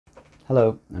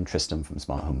Hello, I'm Tristan from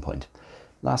Smart Home Point.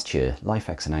 Last year,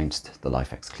 LIFX announced the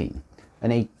LIFX Clean,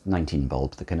 an A19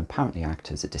 bulb that can apparently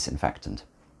act as a disinfectant.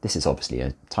 This is obviously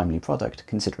a timely product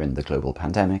considering the global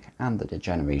pandemic and that a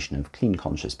generation of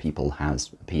clean-conscious people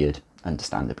has appeared,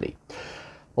 understandably.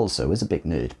 Also, as a big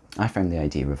nerd, I found the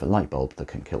idea of a light bulb that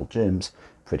can kill germs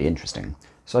pretty interesting,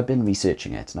 so I've been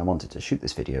researching it and I wanted to shoot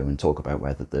this video and talk about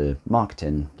whether the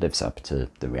marketing lives up to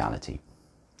the reality.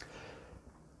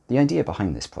 The idea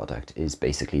behind this product is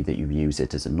basically that you use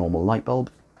it as a normal light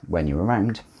bulb when you're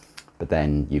around, but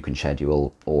then you can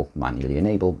schedule or manually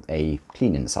enable a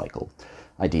cleaning cycle,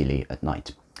 ideally at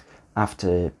night.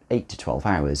 After 8 to 12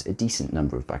 hours, a decent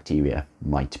number of bacteria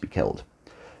might be killed.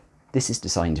 This is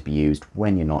designed to be used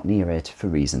when you're not near it for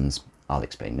reasons I'll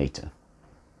explain later.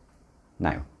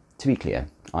 Now, to be clear,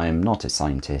 I am not a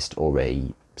scientist or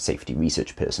a safety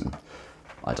research person.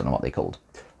 I don't know what they're called.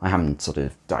 I haven't sort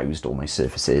of doused all my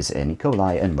surfaces in E.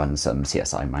 coli and run some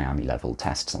CSI Miami level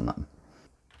tests on them.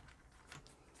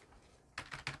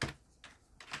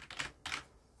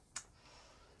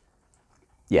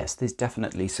 Yes, there's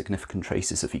definitely significant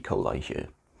traces of E. coli here.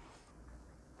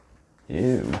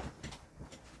 Ew.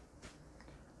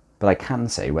 But I can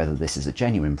say whether this is a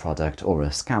genuine product or a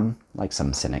scam, like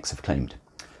some cynics have claimed.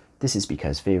 This is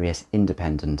because various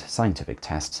independent scientific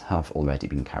tests have already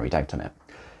been carried out on it.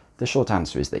 The short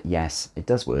answer is that yes, it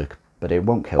does work, but it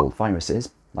won't kill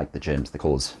viruses, like the germs that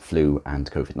cause flu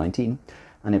and COVID-19,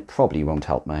 and it probably won't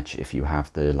help much if you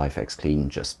have the LIFX Clean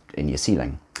just in your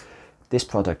ceiling. This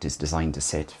product is designed to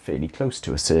sit fairly close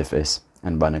to a surface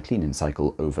and run a cleaning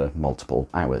cycle over multiple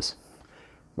hours.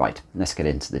 Right, let's get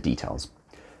into the details.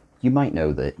 You might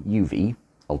know that UV,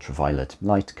 ultraviolet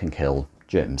light, can kill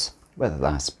germs, whether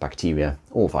that's bacteria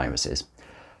or viruses.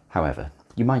 However,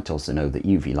 you might also know that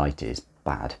UV light is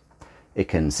bad. It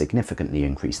can significantly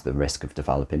increase the risk of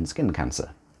developing skin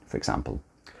cancer, for example.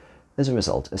 As a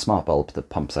result, a smart bulb that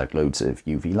pumps out loads of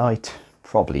UV light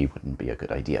probably wouldn't be a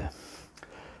good idea.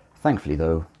 Thankfully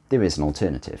though, there is an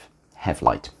alternative, HEV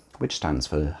Light, which stands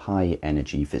for High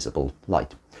Energy Visible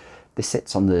Light. This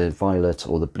sits on the violet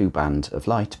or the blue band of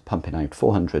light, pumping out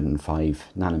 405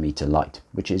 nanometer light,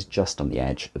 which is just on the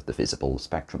edge of the visible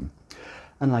spectrum.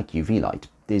 Unlike UV light,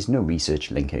 there's no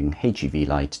research linking HEV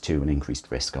light to an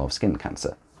increased risk of skin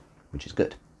cancer, which is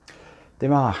good.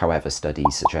 There are, however,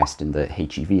 studies suggesting that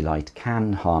HEV light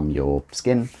can harm your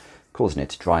skin, causing it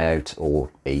to dry out or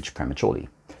age prematurely.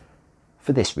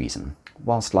 For this reason,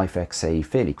 whilst LIFX say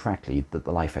fairly correctly that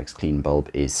the LIFX Clean bulb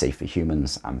is safe for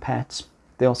humans and pets,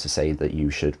 they also say that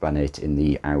you should run it in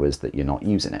the hours that you're not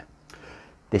using it.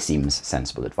 This seems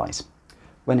sensible advice.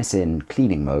 When it's in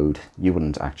cleaning mode, you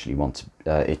wouldn't actually want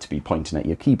it to be pointing at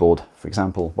your keyboard, for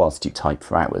example, whilst you type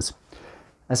for hours.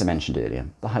 As I mentioned earlier,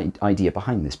 the idea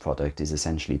behind this product is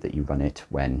essentially that you run it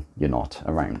when you're not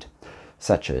around,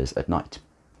 such as at night.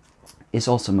 It's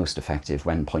also most effective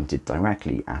when pointed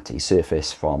directly at a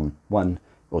surface from 1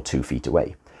 or 2 feet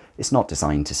away. It's not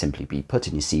designed to simply be put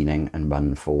in your ceiling and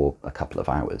run for a couple of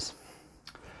hours.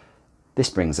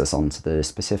 This brings us on to the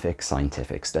specific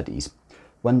scientific studies.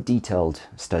 One detailed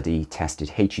study tested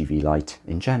HEV light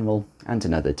in general, and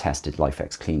another tested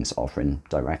LIFX Clean's offering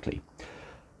directly.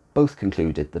 Both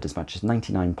concluded that as much as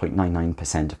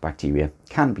 99.99% of bacteria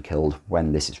can be killed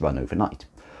when this is run overnight,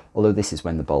 although this is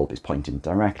when the bulb is pointing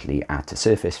directly at a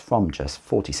surface from just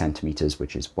 40 centimeters,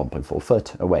 which is 1.4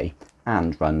 foot away,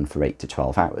 and run for 8 to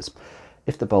 12 hours.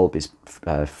 If the bulb is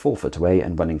 4 foot away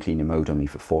and running cleaning mode only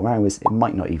for 4 hours, it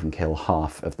might not even kill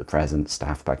half of the present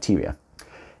staph bacteria.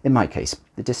 In my case,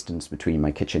 the distance between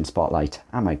my kitchen spotlight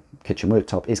and my kitchen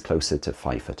worktop is closer to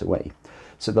 5 foot away,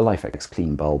 so the LIFX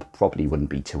Clean bulb probably wouldn't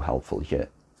be too helpful here.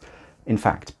 In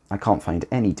fact, I can't find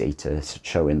any data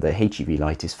showing that HEV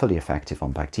light is fully effective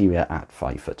on bacteria at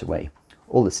 5 foot away.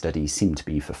 All the studies seem to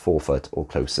be for 4 foot or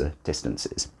closer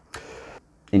distances.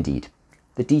 Indeed,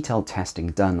 the detailed testing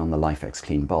done on the LIFX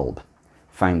Clean bulb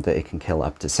found that it can kill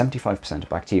up to 75% of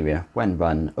bacteria when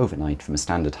run overnight from a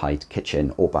standard height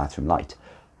kitchen or bathroom light.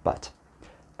 But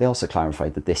they also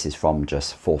clarified that this is from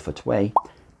just 4 foot away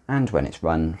and when it's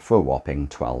run for a whopping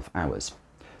 12 hours.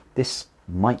 This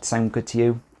might sound good to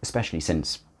you, especially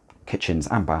since kitchens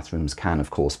and bathrooms can of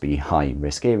course be high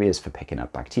risk areas for picking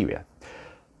up bacteria.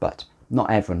 But not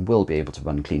everyone will be able to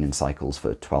run cleaning cycles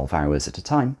for 12 hours at a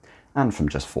time and from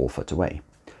just 4 foot away.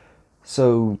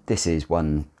 So this is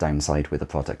one downside with a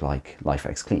product like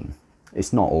LIFX Clean.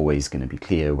 It's not always going to be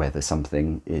clear whether a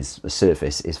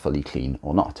surface is fully clean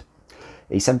or not.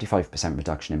 A 75%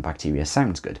 reduction in bacteria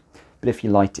sounds good, but if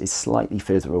your light is slightly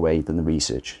further away than the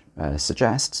research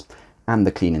suggests, and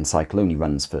the cleaning cycle only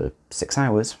runs for 6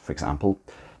 hours, for example,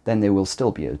 then there will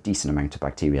still be a decent amount of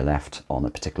bacteria left on a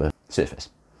particular surface.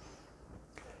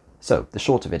 So the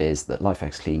short of it is that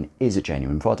LIFX Clean is a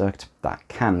genuine product that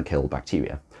can kill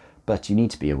bacteria, but you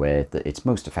need to be aware that it's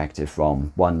most effective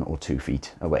from 1 or 2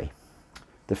 feet away.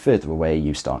 The further away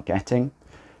you start getting,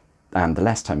 and the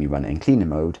less time you run it in cleaning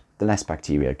mode, the less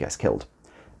bacteria gets killed.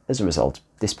 As a result,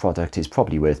 this product is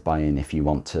probably worth buying if you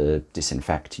want to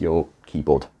disinfect your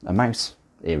keyboard and mouse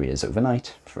areas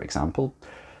overnight, for example,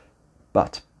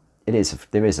 but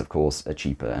there is of course a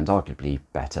cheaper and arguably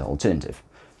better alternative: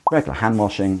 regular hand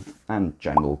washing and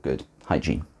general good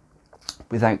hygiene.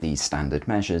 Without these standard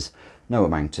measures, no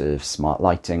amount of smart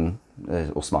lighting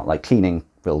or smart light cleaning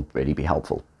will really be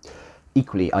helpful.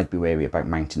 Equally, I'd be wary about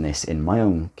mounting this in my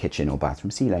own kitchen or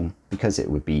bathroom ceiling, because it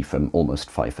would be from almost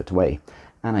 5 foot away,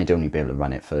 and I'd only be able to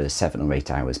run it for 7 or 8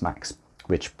 hours max,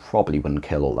 which probably wouldn't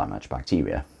kill all that much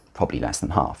bacteria, probably less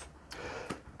than half.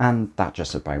 And that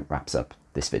just about wraps up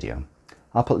this video.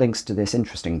 I'll put links to this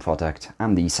interesting product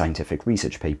and the scientific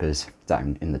research papers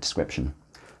down in the description.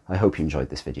 I hope you enjoyed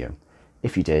this video.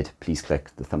 If you did, please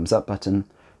click the thumbs up button,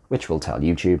 which will tell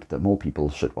YouTube that more people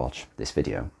should watch this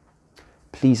video.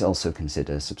 Please also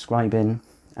consider subscribing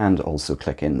and also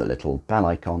click in the little bell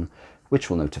icon, which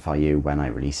will notify you when I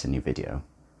release a new video.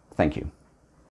 Thank you.